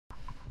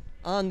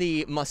On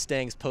the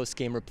Mustangs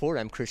post-game report,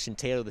 I'm Christian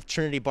Taylor with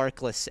Trinity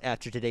Barcless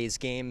after today's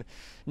game.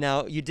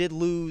 Now, you did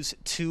lose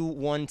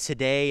 2-1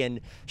 today,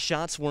 and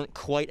shots weren't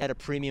quite at a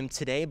premium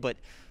today, but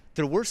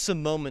there were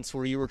some moments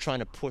where you were trying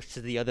to push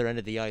to the other end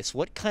of the ice.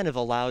 What kind of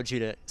allowed you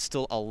to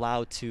still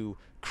allow to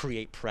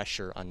create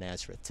pressure on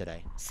Nazareth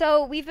today?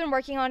 So we've been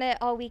working on it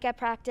all week at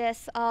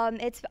practice.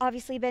 It's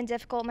obviously been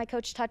difficult. My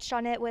coach touched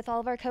on it with all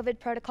of our COVID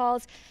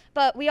protocols,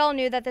 but we all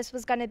knew that this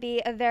was going to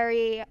be a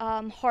very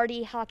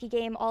hardy hockey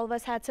game. All of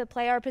us had to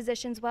play our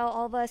positions well.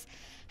 All of us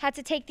had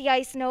to take the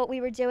ice, know what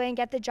we were doing,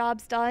 get the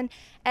jobs done.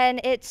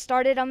 And it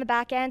started on the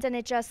back end, and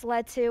it just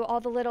led to all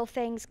the little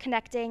things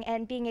connecting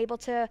and being able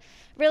to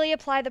really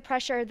apply the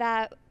pressure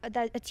that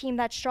a team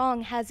that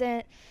strong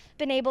hasn't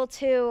been able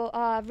to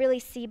really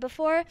see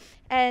before.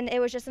 And it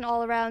was just an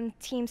all-around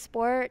team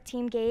sport,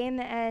 team game,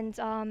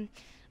 and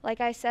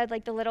like I said,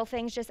 like the little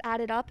things just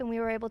added up, and we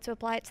were able to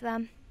apply it to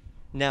them.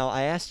 Now,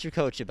 I asked your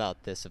coach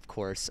about this, of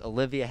course.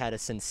 Olivia had a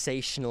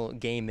sensational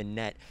game in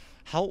net.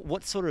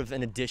 What sort of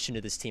an addition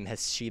to this team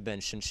has she been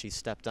since she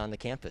stepped on the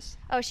campus?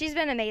 Oh, she's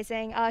been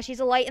amazing. She's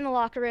a light in the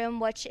locker room,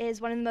 which is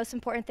one of the most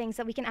important things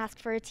that we can ask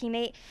for a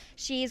teammate.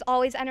 She's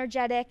always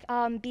energetic,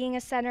 being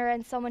a center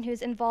and someone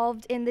who's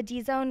involved in the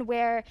D zone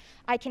where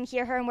I can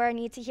hear her and where I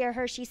need to hear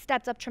her. She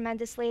stepped up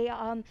tremendously.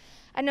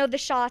 I know the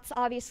shots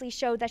obviously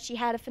showed that she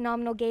had a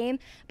phenomenal game,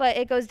 but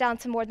it goes down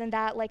to more than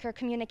that, like her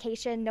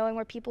communication, knowing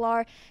where people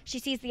are. She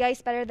sees the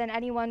ice better than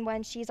anyone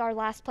when she's our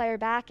last player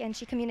back, and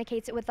she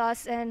communicates it with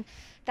us, and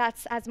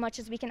that's as much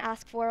as we can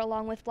ask for,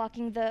 along with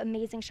blocking the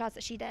amazing shots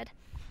that she did.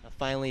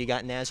 Finally, you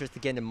got Nazareth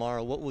again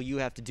tomorrow. What will you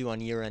have to do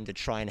on your end to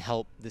try and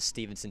help the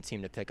Stevenson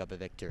team to pick up a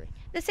victory?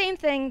 The same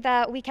thing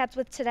that we kept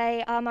with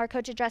today. Our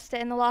coach addressed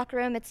it in the locker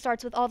room. It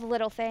starts with all the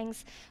little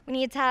things. We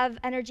need to have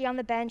energy on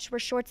the bench. We're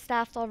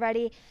short-staffed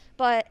already,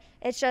 but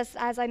it's just,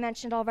 as I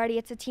mentioned already,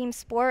 it's a team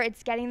sport.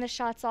 It's getting the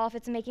shots off.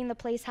 It's making the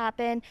plays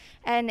happen,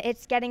 and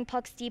it's getting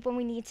pucks deep when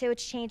we need to.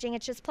 It's changing.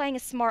 It's just playing a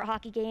smart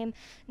hockey game.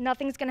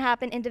 Nothing's going to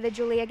happen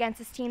individually against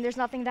this team. There's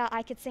nothing that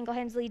I could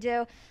single-handedly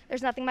do.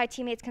 There's nothing my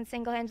teammates can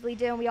single-handedly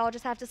do, and we all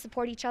just have to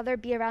support each other,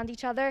 be around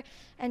each other,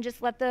 and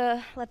just let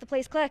the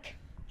plays click.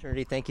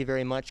 Trinity, thank you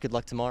very much. Good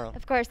luck tomorrow.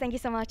 Of course. Thank you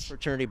so much. For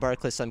Trinity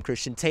Barcless, I'm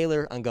Christian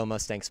Taylor on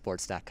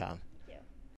GoMustangSports.com.